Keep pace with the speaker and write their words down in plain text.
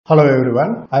Hello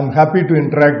everyone, I am happy to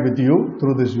interact with you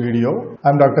through this video. I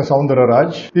am Dr.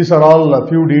 Soundararaj. These are all a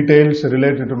few details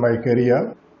related to my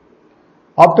career.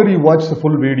 After you watch the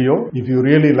full video, if you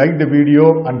really like the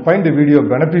video and find the video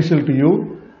beneficial to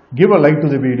you, give a like to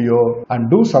the video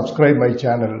and do subscribe my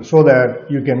channel so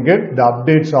that you can get the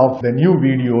updates of the new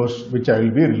videos which I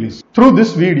will be releasing. Through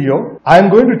this video, I am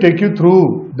going to take you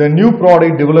through the new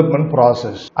product development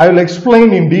process. I will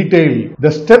explain in detail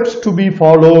the steps to be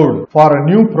followed for a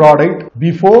new product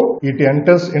before it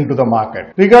enters into the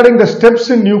market. Regarding the steps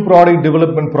in new product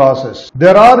development process,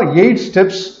 there are 8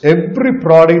 steps every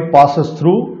product passes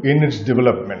through in its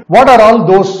development. What are all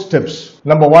those steps?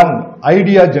 Number 1,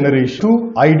 idea generation.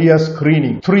 2, idea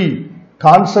screening. 3,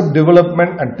 concept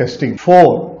development and testing.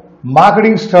 4,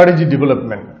 marketing strategy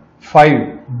development.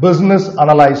 5, business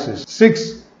analysis.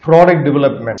 6, product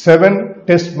development. 7,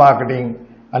 test marketing.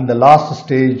 And the last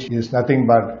stage is nothing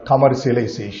but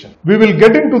commercialization. We will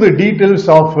get into the details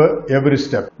of every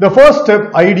step. The first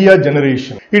step, idea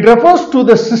generation. It refers to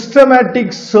the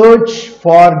systematic search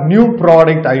for new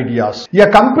product ideas. A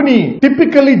company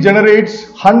typically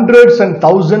generates hundreds and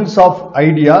thousands of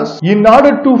ideas in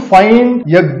order to find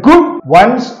a good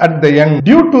ones at the end.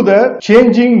 Due to the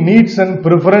changing needs and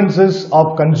preferences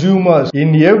of consumers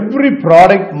in every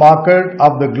product market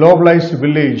of the globalized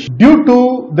village, due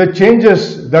to the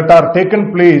changes that are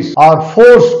taken place or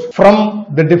forced from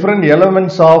the different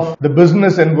elements of the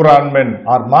business environment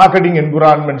or marketing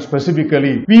environment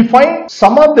specifically, we find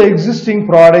some of the existing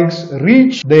products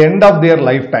reach the end of their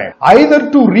lifetime. Either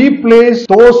to replace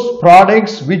those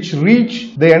products which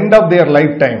reach the end of their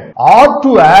lifetime or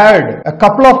to add a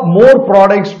couple of more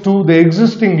products to the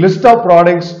existing list of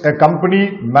products a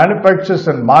company manufactures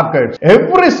and markets.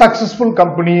 Every successful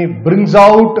company brings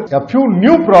out a few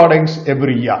new products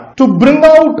every year. To bring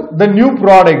out the new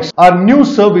products or new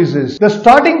services, the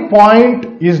starting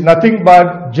point is nothing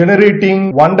but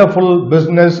generating wonderful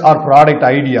business or product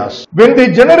ideas. When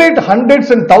they generate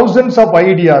hundreds and thousands of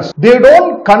ideas, they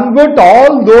don't convert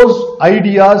all those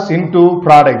ideas into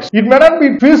products. It may not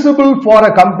be feasible for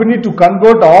a company to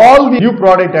convert all the new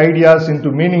product ideas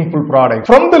into meaningful products.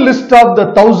 From the list of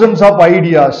the thousands of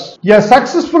ideas, a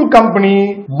successful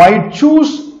company might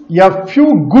choose a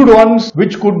few good ones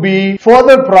which could be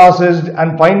further processed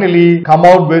and finally come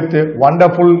out with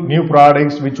wonderful new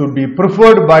products which would be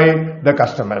preferred by the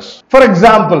customers. For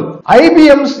example,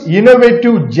 IBM's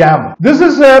Innovative Jam. This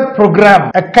is a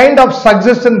program, a kind of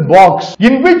suggestion box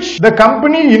in which the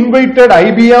company invited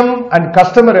IBM and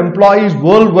customer employees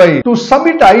worldwide to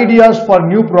submit ideas for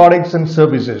new products and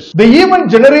services. They even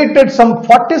generated some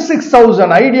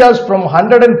 46,000 ideas from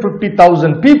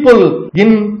 150,000 people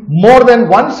in more than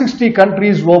 160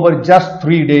 countries over just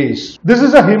 3 days. This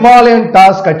is a Himalayan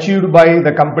task achieved by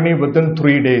the company within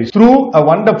 3 days through a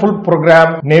wonderful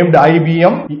program named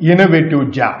IBM Innovative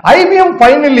Jam. IBM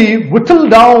finally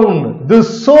whittled down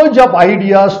this surge of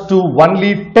ideas to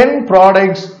only 10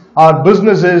 products or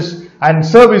businesses and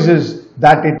services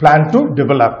that it planned to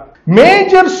develop.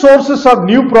 Major sources of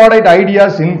new product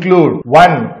ideas include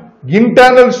 1.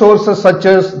 Internal sources such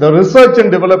as the research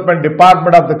and development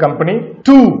department of the company.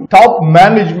 2. Top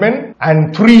management.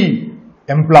 And 3.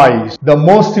 Employees. The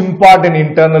most important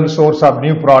internal source of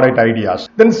new product ideas.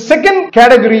 Then second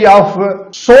category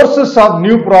of sources of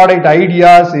new product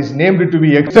ideas is named to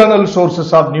be external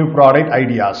sources of new product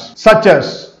ideas such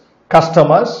as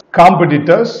customers,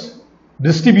 competitors,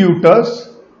 distributors,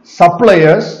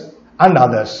 suppliers and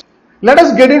others. Let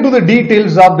us get into the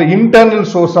details of the internal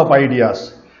source of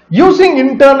ideas. Using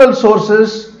internal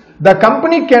sources, the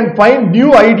company can find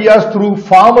new ideas through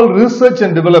formal research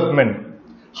and development.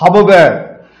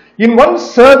 However, in one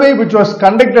survey which was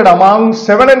conducted among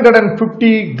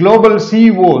 750 global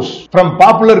CEOs from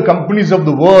popular companies of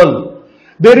the world,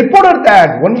 they reported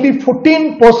that only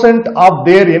 14% of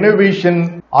their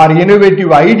innovation or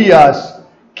innovative ideas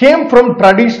came from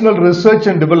traditional research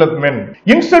and development.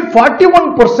 Instead,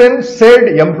 41% said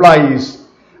employees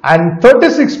and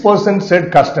 36%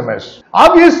 said customers.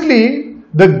 Obviously,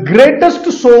 the greatest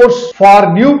source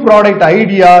for new product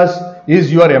ideas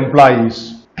is your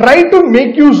employees. Try to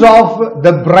make use of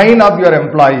the brain of your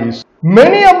employees.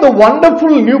 Many of the wonderful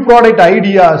new product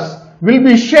ideas will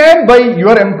be shared by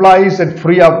your employees at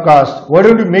free of cost. Why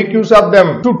don't you make use of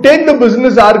them to take the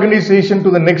business organization to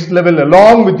the next level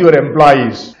along with your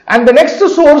employees? And the next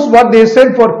source, what they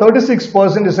said for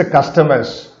 36% is the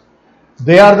customers.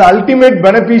 They are the ultimate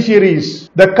beneficiaries.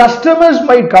 The customers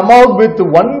might come out with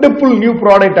wonderful new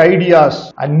product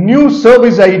ideas and new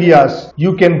service ideas.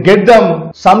 You can get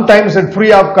them sometimes at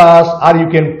free of cost, or you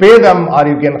can pay them, or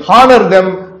you can honor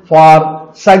them for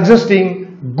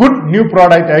suggesting good new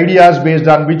product ideas based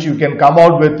on which you can come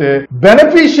out with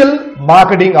beneficial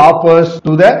marketing offers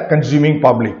to the consuming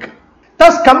public.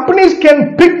 Thus, companies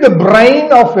can pick the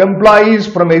brain of employees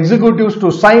from executives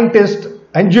to scientists,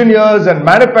 engineers and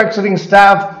manufacturing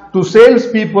staff to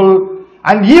salespeople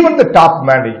and even the top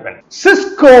management.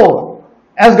 Cisco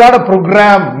has got a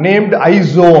program named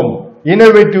iZone,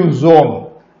 Innovative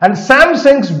Zone, and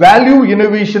Samsung's Value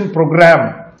Innovation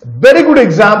Program. Very good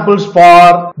examples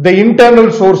for the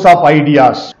internal source of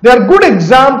ideas. They are good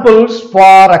examples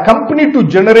for a company to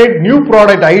generate new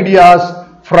product ideas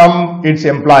from its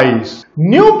employees.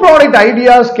 New product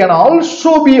ideas can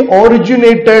also be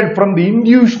originated from the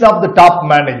intuition of the top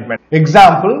management.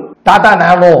 Example, Tata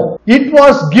Nano. It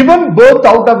was given birth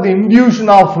out of the intuition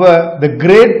of the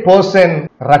great person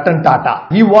Ratan Tata.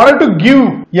 He wanted to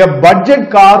give a budget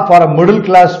car for a middle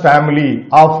class family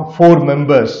of 4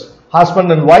 members.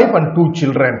 Husband and wife and 2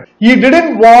 children. He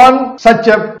didn't want such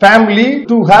a family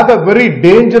to have a very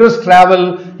dangerous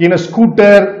travel in a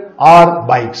scooter or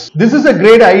bikes. This is a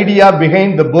great idea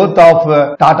behind the birth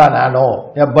of Tata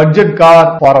Nano, a budget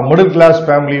car for a middle class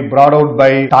family brought out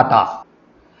by Tata.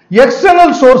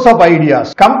 External source of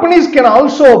ideas. Companies can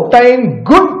also obtain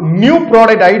good new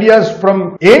product ideas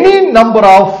from any number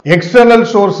of external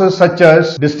sources such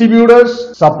as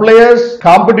distributors, suppliers,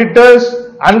 competitors,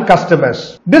 and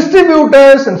customers.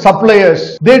 Distributors and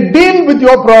suppliers, they deal with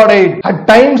your product. At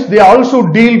times, they also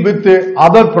deal with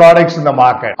other products in the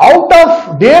market. Out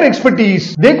of their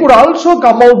expertise, they could also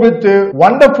come out with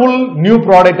wonderful new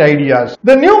product ideas.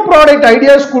 The new product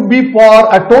ideas could be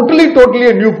for a totally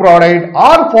a new product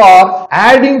or for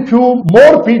adding few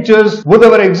more features with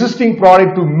our existing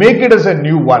product to make it as a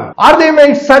new one. Or they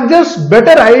may suggest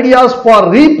better ideas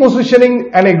for repositioning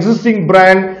an existing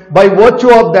brand by virtue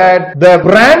of that the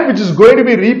brand which is going to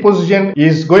be repositioned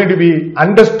is going to be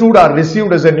understood or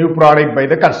received as a new product by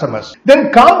the customers.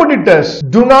 Then competitors,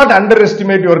 do not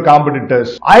underestimate your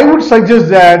competitors. I would suggest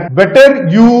that better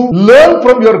you learn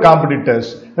from your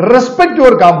competitors. Respect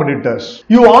your competitors.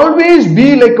 You always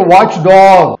be like a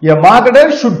watchdog. A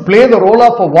marketer should play the role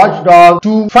of a watchdog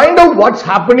to find out what's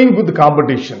happening with the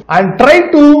competition and try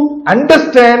to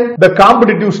understand the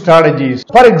competitive strategies.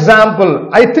 For example,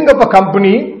 I think of a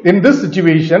company in this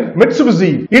situation,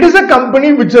 Mitsubishi. It is a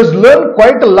company which has learned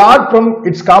quite a lot from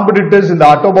its competitors in the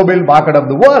automobile market of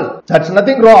the world. That's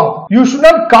nothing wrong. You should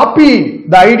not copy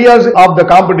the ideas of the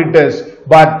competitors,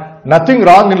 but nothing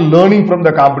wrong in learning from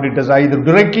the competitors either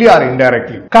directly or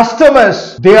indirectly.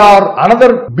 Customers, they are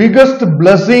another biggest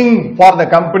blessing for the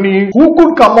company who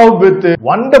could come out with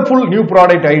wonderful new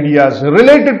product ideas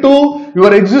related to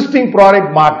your existing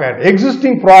product market,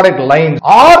 existing product lines,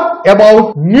 or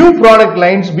about new product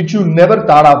lines which you never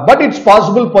thought of. But it's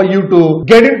possible for you to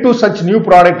get into such new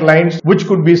product lines which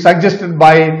could be suggested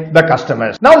by the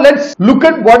customers. Now let's look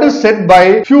at what is said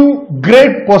by few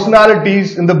great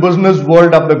personalities in the business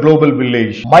world of the global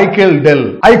village. Michael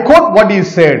Dell. I quote what he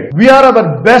said: "We are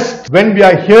our best when we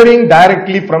are hearing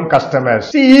directly from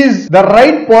customers." He is the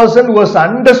right person who has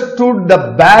understood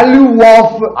the value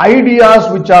of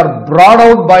ideas which are brought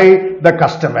out by the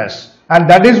customers. And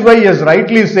that is why he has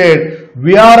rightly said,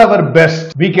 we are our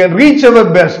best. We can reach our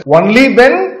best only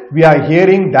when we are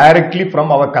hearing directly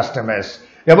from our customers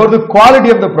about the quality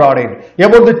of the product,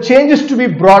 about the changes to be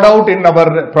brought out in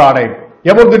our product,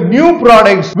 about the new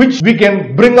products which we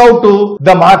can bring out to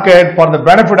the market for the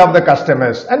benefit of the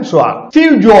customers, and so on.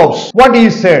 Steve Jobs, what he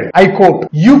said, I quote,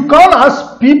 "You can't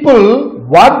ask people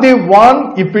what they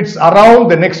want if it's around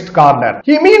the next corner."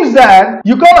 He means that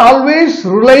you can't always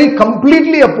rely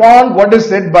completely upon what is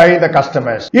said by the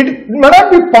customers. It may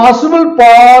not be possible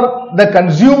for the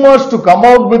consumers to come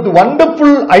out with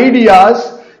wonderful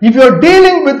ideas if you are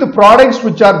dealing with the products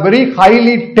which are very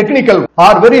highly technical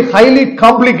or very highly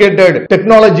complicated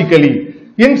technologically.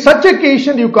 In such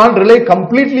occasion, you can't rely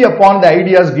completely upon the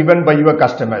ideas given by your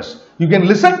customers. You can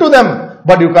listen to them,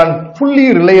 but you can't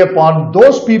fully rely upon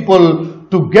those people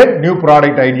to get new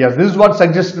product ideas. This is what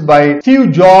suggested by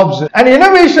Steve Jobs. An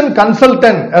innovation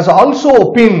consultant has also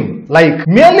opined like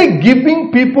merely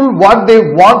giving people what they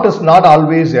want is not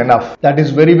always enough. That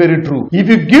is very, very true. If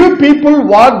you give people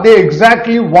what they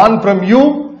exactly want from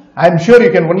you, I'm sure you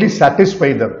can only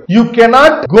satisfy them. You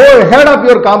cannot go ahead of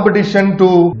your competition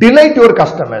to delight your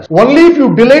customers. Only if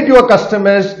you delight your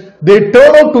customers, they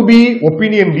turn out to be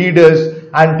opinion leaders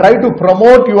and try to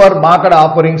promote your market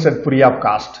offerings at free of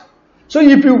cost. So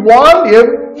if you want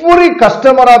every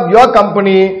customer of your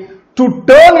company to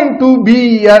turn into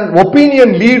be an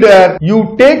opinion leader,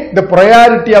 you take the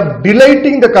priority of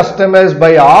delighting the customers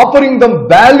by offering them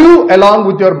value along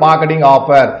with your marketing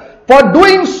offer. For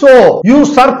doing so, you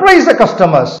surprise the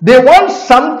customers. They want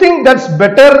something that's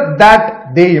better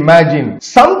than they imagine.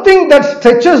 Something that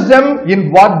stretches them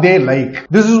in what they like.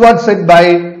 This is what's said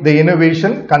by the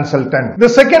innovation consultant. The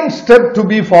second step to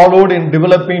be followed in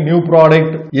developing new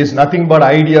product is nothing but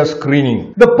idea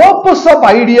screening. The purpose of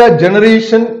idea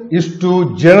generation is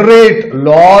to generate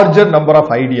larger number of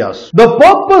ideas. The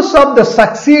purpose of the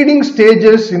succeeding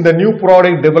stages in the new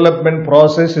product development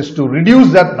process is to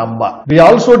reduce that number. We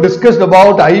also discussed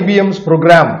about IBM's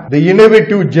program, the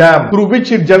Innovative Jam, through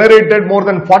which it generated more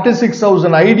than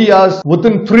 46,000 ideas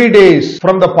within 3 days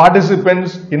from the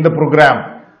participants in the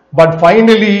program. But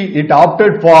finally, it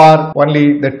opted for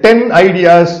only the 10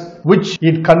 ideas which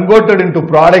it converted into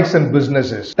products and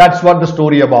businesses. That's what the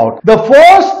story about. The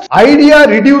first idea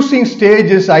reducing stage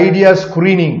is idea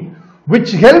screening,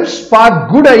 which helps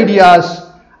spot good ideas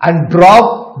and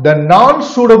drop the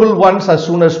non-suitable ones as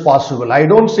soon as possible. I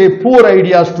don't say poor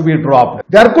ideas to be dropped.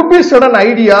 There could be certain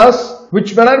ideas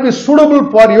which may not be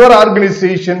suitable for your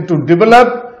organization to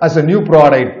develop as a new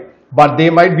product, but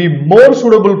they might be more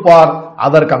suitable for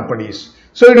other companies.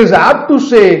 So it is apt to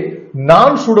say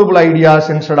non-suitable ideas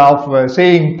instead of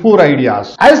saying poor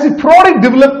ideas. As the product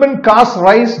development costs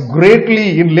rise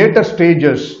greatly in later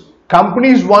stages,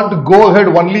 companies want to go ahead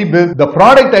only with the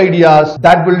product ideas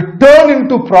that will turn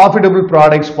into profitable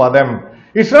products for them.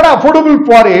 It's not affordable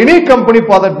for any company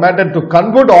for that matter to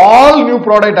convert all new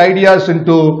product ideas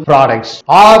into products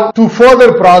or to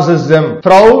further process them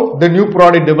through the new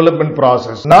product development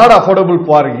process. Not affordable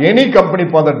for any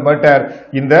company for that matter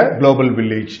in the global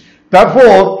village.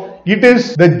 Therefore, it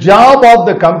is the job of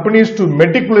the companies to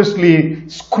meticulously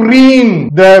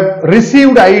screen the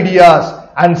received ideas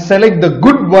and select the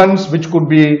good ones which could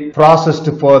be processed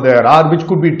further or which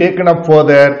could be taken up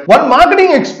further. One marketing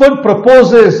expert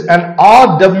proposes an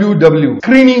RWW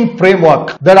screening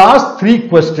framework that asks 3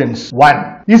 questions.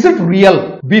 1. Is it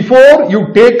real? Before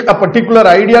you take a particular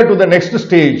idea to the next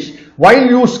stage, while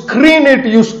you screen it,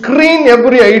 you screen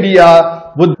every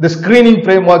idea with the screening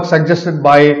framework suggested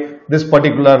by this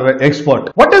particular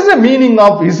expert. What is the meaning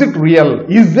of is it real?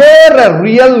 Is there a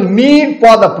real need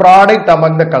for the product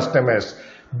among the customers?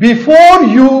 Before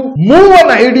you move an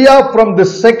idea from the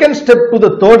second step to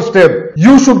the third step,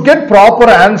 you should get proper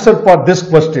answer for this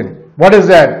question. What is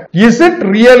that? Is it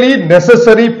really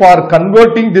necessary for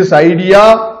converting this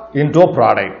idea into a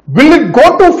product? Will it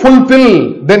go to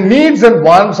fulfill the needs and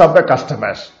wants of the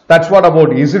customers? That's what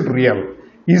about is it real?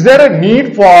 Is there a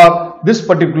need for this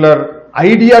particular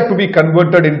idea to be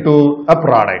converted into a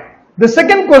product? The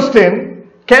second question,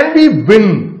 can we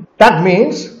win? That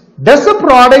means, does the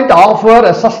product offer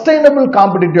a sustainable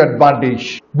competitive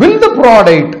advantage? Will the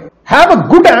product have a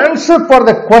good answer for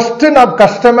the question of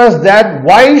customers that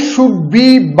why should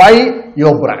we buy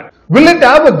your brand? Will it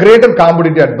have a greater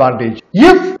competitive advantage?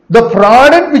 If the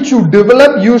product which you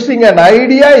develop using an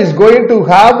idea is going to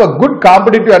have a good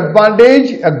competitive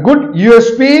advantage, a good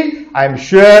USP, I am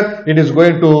sure it is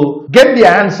going to get the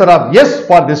answer of yes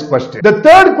for this question. The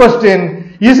third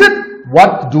question, is it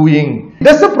worth doing?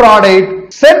 Does the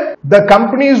product set the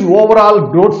company's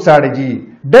overall growth strategy?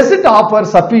 Does it offer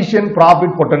sufficient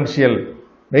profit potential?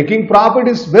 Making profit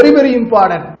is very, very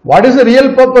important. What is the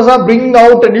real purpose of bringing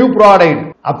out a new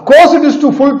product? Of course, it is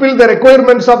to fulfill the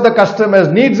requirements of the customers,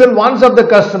 needs and wants of the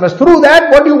customers. Through that,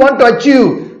 what you want to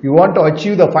achieve? You want to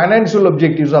achieve the financial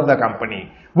objectives of the company.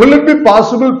 Will it be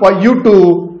possible for you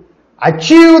to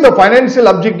achieve the financial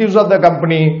objectives of the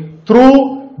company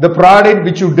through the product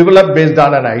which you develop based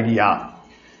on an idea?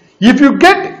 If you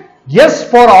get yes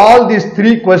for all these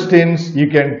 3 questions, you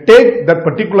can take that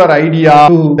particular idea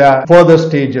to the further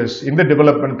stages in the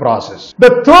development process.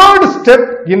 The third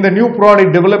step in the new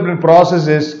product development process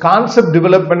is concept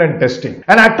development and testing.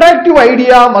 An attractive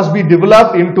idea must be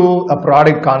developed into a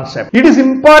product concept. It is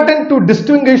important to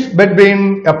distinguish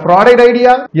between a product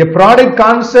idea, a product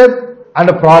concept, and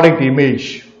a product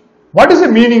image. What is the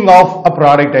meaning of a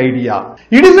product idea?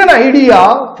 It is an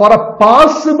idea for a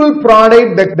possible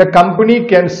product that the company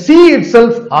can see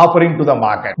itself offering to the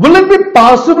market. Will it be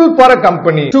possible for a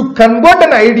company to convert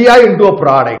an idea into a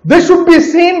product? This should be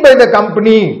seen by the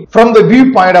company from the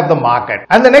viewpoint of the market.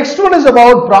 And the next one is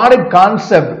about product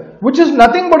concept, which is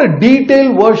nothing but a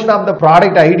detailed version of the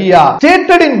product idea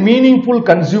stated in meaningful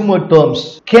consumer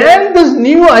terms. Can this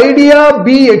new idea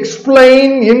be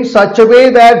explained in such a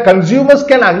way that consumers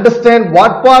can understand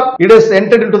what for it is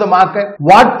entered into the market,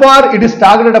 what for it is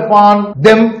targeted upon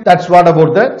them? That's what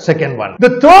about the second one.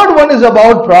 The third one is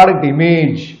about product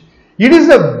image. It is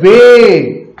a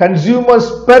way consumers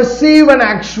perceive an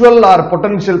actual or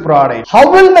potential product?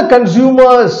 How will the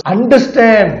consumers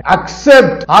understand,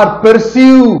 accept or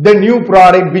perceive the new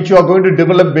product which you are going to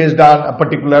develop based on a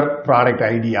particular product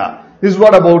idea? This is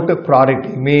what about the product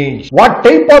image. What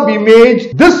type of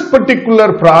image this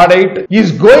particular product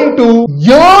is going to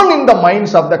earn in the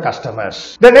minds of the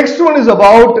customers. The next one is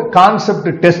about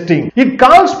concept testing. It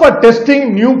calls for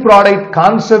testing new product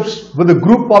concepts with a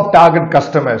group of target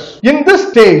customers. In this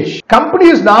stage,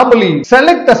 companies normally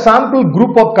select a sample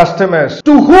group of customers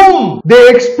to whom they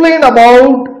explain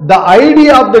about the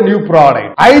idea of the new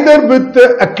product, either with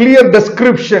a clear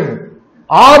description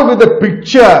or with a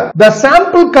picture. The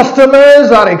sample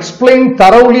customers are explained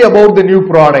thoroughly about the new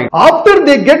product. After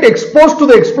they get exposed to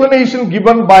the explanation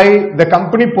given by the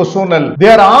company personnel, they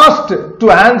are asked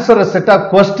to answer a set of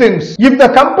questions. If the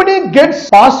company gets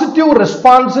positive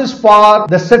responses for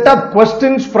the set of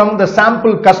questions from the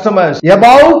sample customers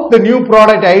about the new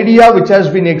product idea which has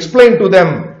been explained to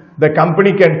them, the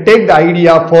company can take the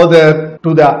idea further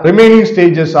to the remaining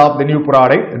stages of the new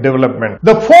product development.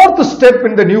 The fourth step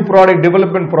in the new product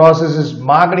development process is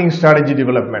marketing strategy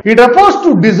development. It refers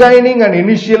to designing an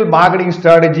initial marketing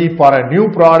strategy for a new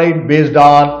product based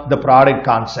on the product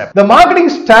concept. The marketing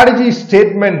strategy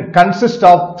statement consists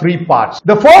of three parts.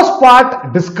 The first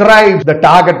part describes the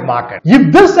target market.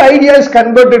 If this idea is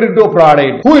converted into a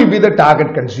product, who will be the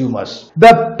target consumers?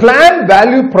 The planned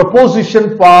value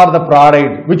proposition for the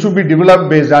product which will be developed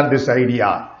based on this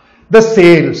idea. The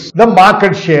sales, the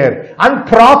market share and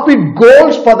profit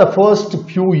goals for the first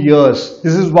few years.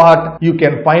 This is what you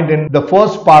can find in the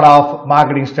first part of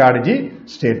marketing strategy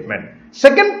statement.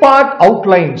 Second part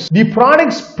outlines the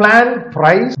product's planned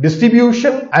price,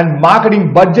 distribution and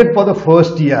marketing budget for the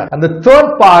first year. And the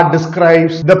third part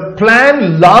describes the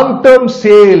planned long-term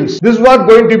sales. This is what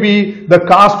going to be the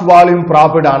cost volume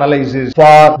profit analysis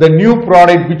for the new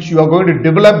product which you are going to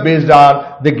develop based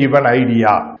on the given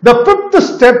idea. The fifth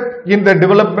step in the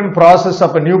development process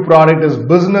of a new product is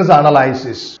business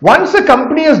analysis. Once a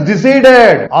company has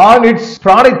decided on its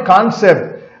product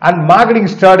concept and marketing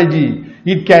strategy,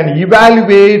 it can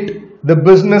evaluate the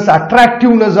business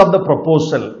attractiveness of the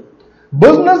proposal.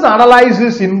 Business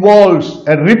analysis involves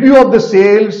a review of the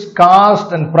sales,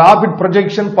 cost and profit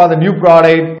projection for the new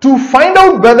product to find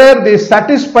out whether they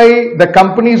satisfy the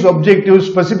company's objectives,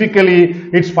 specifically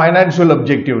its financial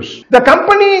objectives. The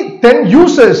company then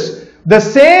uses the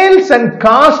sales and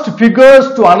cost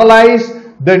figures to analyze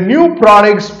the new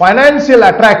product's financial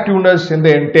attractiveness in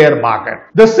the entire market.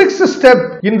 The sixth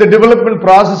step in the development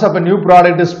process of a new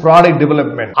product is product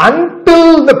development.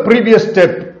 Until the previous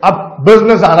step of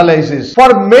business analysis,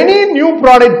 for many new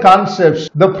product concepts,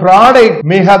 the product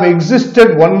may have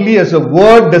existed only as a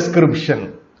word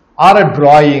description or a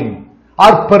drawing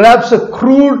or perhaps a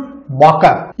crude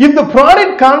mock-up. If the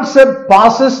product concept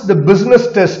passes the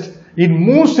business test, it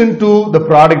moves into the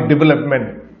product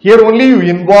development. Here only you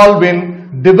involve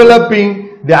in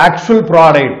developing the actual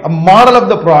product, a model of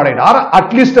the product or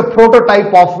at least a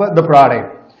prototype of the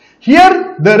product.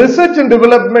 Here the research and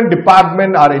development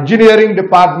department or engineering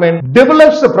department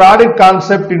develops the product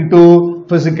concept into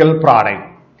physical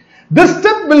product. This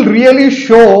step will really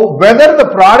show whether the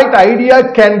product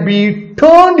idea can be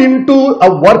turned into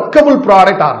a workable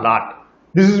product or not.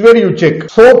 This is where you check.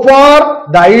 So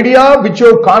far, the idea which you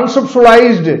have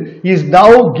conceptualized is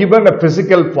now given a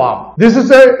physical form. This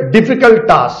is a difficult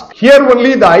task. Here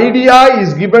only the idea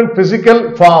is given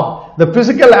physical form. The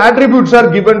physical attributes are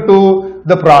given to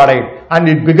the product and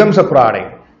it becomes a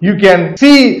product. You can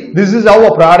see this is how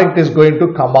a product is going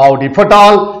to come out, if at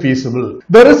all feasible.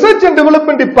 The research and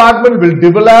development department will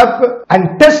develop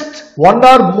and test one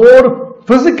or more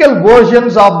physical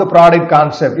versions of the product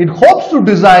concept. It hopes to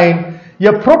design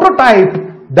a prototype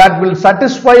that will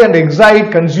satisfy and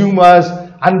excite consumers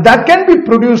and that can be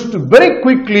produced very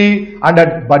quickly and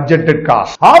at budgeted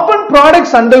cost. Often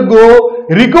products undergo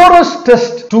rigorous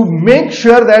tests to make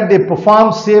sure that they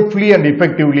perform safely and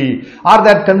effectively or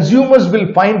that consumers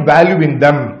will find value in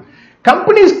them.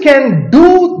 Companies can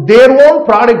do their own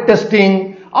product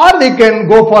testing or they can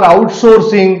go for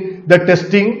outsourcing the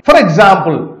testing. For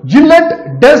example,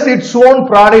 Gillette does its own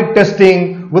product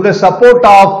testing with the support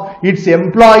of its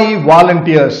employee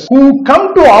volunteers who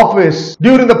come to office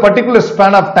during the particular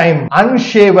span of time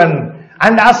unshaven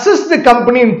and assist the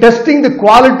company in testing the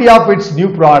quality of its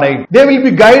new product. They will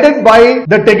be guided by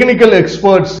the technical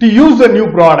experts to use the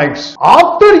new products.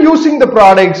 After using the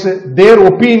products, their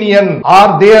opinion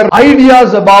or their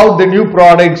ideas about the new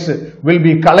products will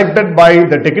be collected by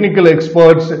the technical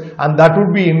experts, and that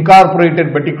would be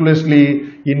incorporated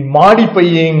meticulously in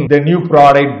modifying the new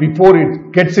product before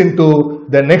it gets into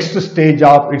the next stage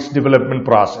of its development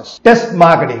process. Test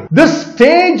marketing. This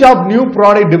stage of new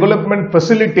product development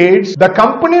facilitates the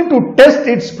company to test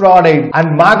its product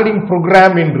and marketing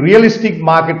program in realistic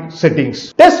market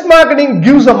settings. Test marketing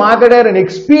gives a marketer an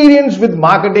experience with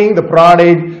marketing the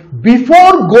product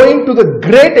before going to the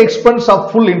great expense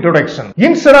of full introduction.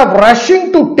 Instead of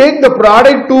rushing to take the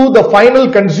product to the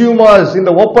final consumers in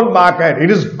the open market, it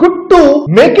is good to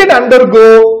make it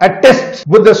undergo a test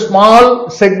with a small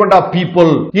segment of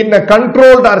people in a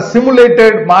controlled or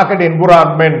simulated market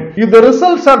environment. If the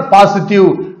results are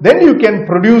positive, then you can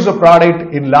produce a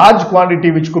product in large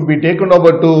quantity which could be taken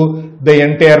over to the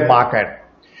entire market.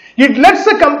 It lets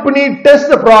the company test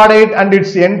the product and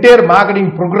its entire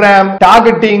marketing program,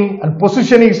 targeting and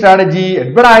positioning strategy,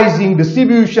 advertising,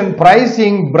 distribution,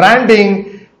 pricing,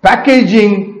 branding,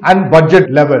 packaging and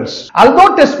budget levels.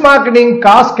 Although test marketing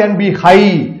costs can be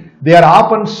high, they are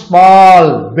often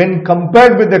small when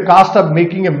compared with the cost of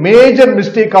making a major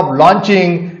mistake of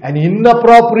launching an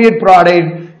inappropriate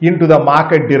product into the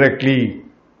market directly.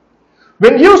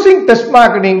 When using test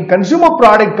marketing, consumer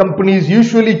product companies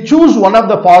usually choose one of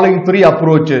the following three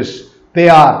approaches. They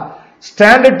are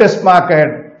standard test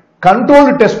market,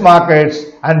 controlled test markets,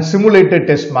 and simulated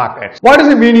test markets. What is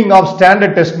the meaning of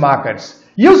standard test markets?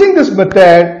 Using this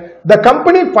method, the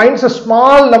company finds a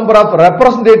small number of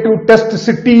representative test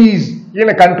cities in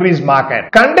a country's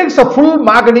market, conducts a full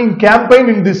marketing campaign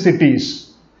in these cities,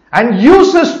 and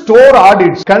uses store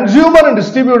audits, consumer and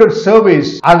distributor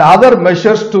surveys and other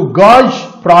measures to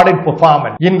gauge product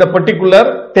performance in the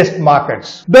particular test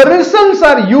markets. The results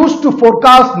are used to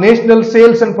forecast national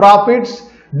sales and profits,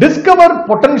 discover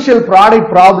potential product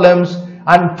problems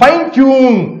and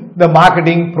fine-tune the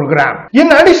marketing program.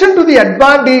 In addition to the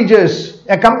advantages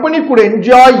a company could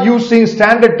enjoy using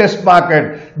standard test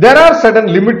market, there are certain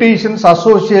limitations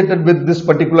associated with this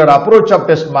particular approach of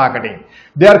test marketing.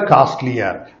 They are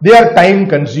costlier, they are time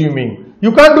consuming.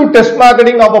 You can't do test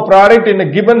marketing of a product in a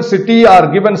given city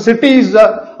or given cities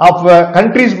of a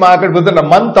country's market within a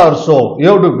month or so. You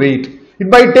have to wait. It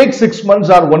might take 6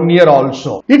 months or 1 year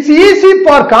also. It's easy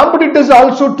for competitors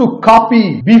also to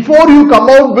copy. Before you come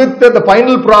out with the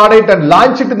final product and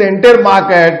launch it in the entire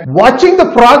market, watching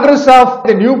the progress of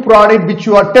the new product which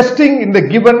you are testing in the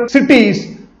given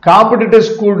cities,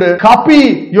 competitors could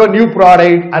copy your new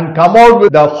product and come out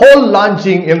with the whole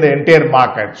launching in the entire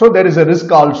market. So there is a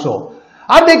risk also.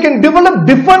 Or they can develop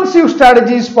defensive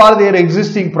strategies for their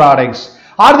existing products.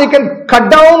 Or they can cut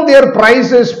down their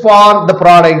prices for the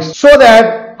products so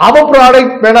that our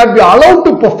product may not be allowed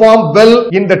to perform well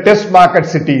in the test market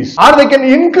cities. Or they can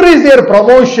increase their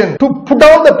promotion to put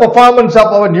down the performance of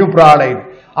our new product.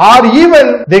 Or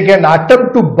even they can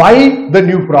attempt to buy the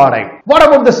new product. What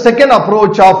about the second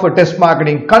approach of test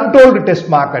marketing? Controlled test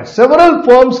market. Several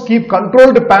firms keep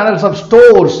controlled panels of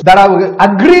stores that have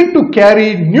agreed to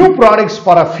carry new products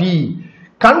for a fee.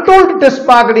 Controlled test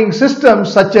marketing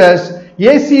systems such as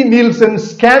AC Nielsen,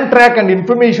 Scan Track and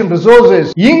Information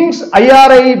Resources, Inc.'s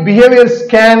IRI Behavior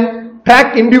Scan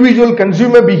track individual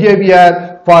consumer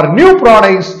behavior for new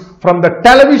products from the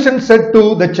television set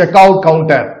to the checkout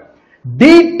counter.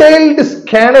 Detailed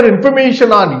scanner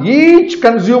information on each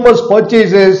consumer's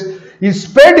purchases is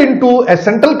fed into a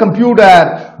central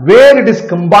computer where it is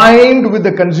combined with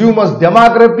the consumer's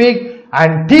demographic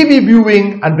and TV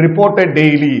viewing and reported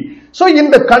daily. So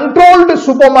in the controlled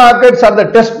supermarkets or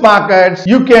the test markets,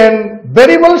 you can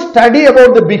very well study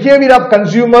about the behavior of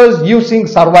consumers using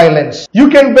surveillance. You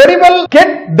can very well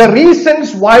get the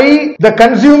reasons why the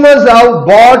consumers have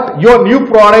bought your new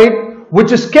product,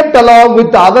 which is kept along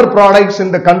with the other products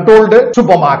in the controlled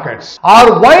supermarkets,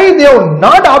 or why they have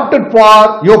not opted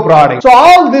for your product. So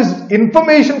all this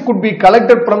information could be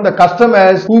collected from the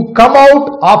customers who come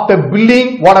out after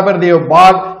billing whatever they have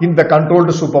bought in the controlled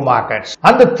supermarkets.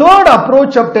 And the third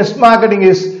approach of test marketing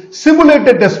is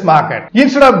simulated test market.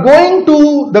 Instead of going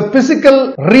to the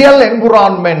physical real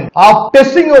environment of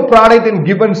testing your product in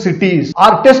given cities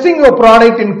or testing your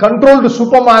product in controlled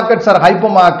supermarkets or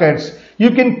hypermarkets, you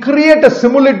can create a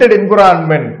simulated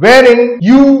environment wherein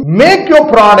you make your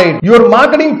product, your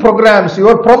marketing programs,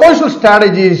 your promotional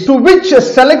strategies to which a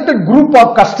selected group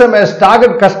of customers,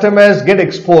 target customers get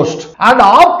exposed. And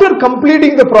after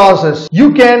completing the process,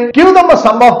 you can give them a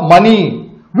sum of money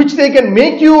which they can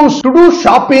make use to do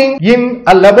shopping in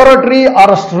a laboratory or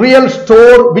a real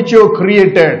store which you have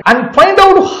created, and find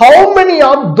out how many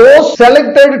of those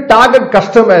selected target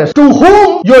customers to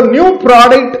whom your new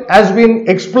product has been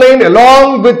explained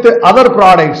along with other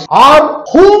products, or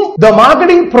whom the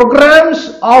marketing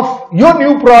programs of your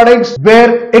new products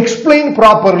were explained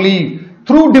properly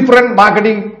through different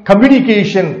marketing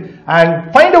communication,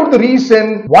 and find out the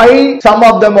reason why some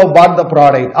of them have bought the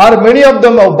product, or many of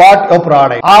them have bought a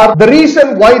product, or the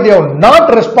reason why they have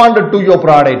not responded to your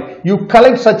product. You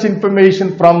collect such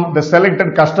information from the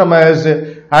selected customers,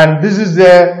 and this is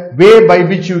the way by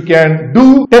which you can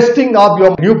do testing of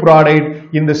your new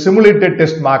product in the simulated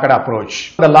test market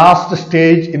approach. The last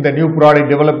stage in the new product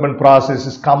development process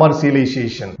is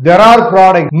commercialization. There are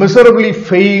products miserably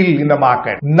fail in the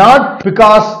market, not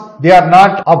because they are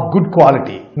not of good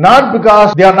quality, not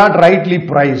because they are not rightly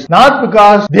priced, not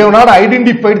because they have not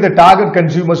identified the target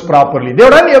consumers properly. They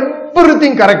have done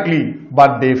everything correctly,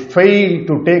 but they fail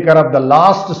to take care of the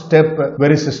last step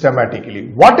very systematically.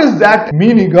 What is that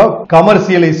meaning of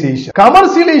commercialization?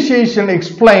 Commercialization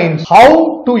explains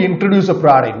how to introduce a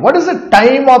product. What is the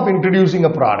time of introducing a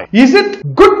product? Is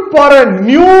it good for a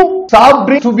new soft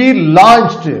drink to be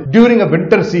launched during a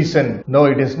winter season? No,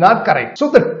 it is not correct. So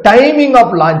the timing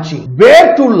of launching,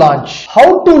 where to launch,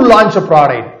 how to launch a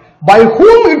product, by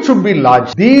whom it should be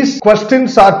launched, these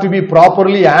questions are to be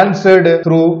properly answered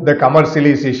through the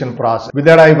commercialization process. With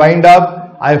that, I wind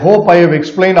up. I hope I have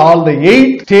explained all the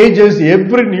 8 stages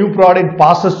every new product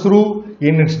passes through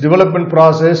in its development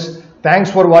process. Thanks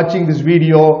for watching this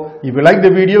video. If you like the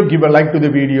video, give a like to the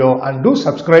video and do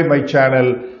subscribe my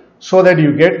channel so that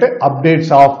you get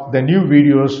updates of the new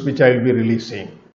videos which I will be releasing.